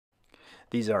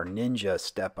These are ninja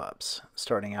step ups.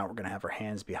 Starting out, we're going to have our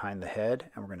hands behind the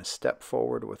head and we're going to step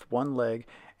forward with one leg,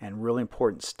 and really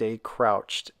important, stay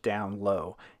crouched down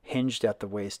low, hinged at the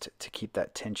waist to keep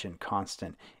that tension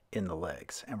constant in the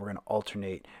legs. And we're going to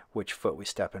alternate which foot we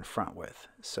step in front with.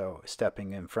 So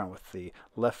stepping in front with the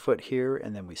left foot here,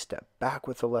 and then we step back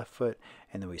with the left foot,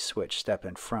 and then we switch, step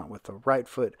in front with the right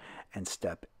foot and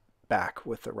step back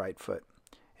with the right foot.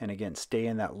 And again, stay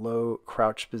in that low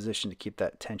crouched position to keep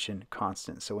that tension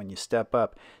constant. So when you step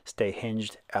up, stay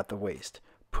hinged at the waist.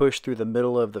 Push through the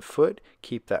middle of the foot,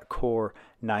 keep that core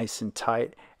nice and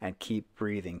tight, and keep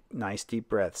breathing. Nice deep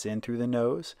breaths in through the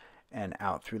nose and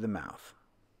out through the mouth.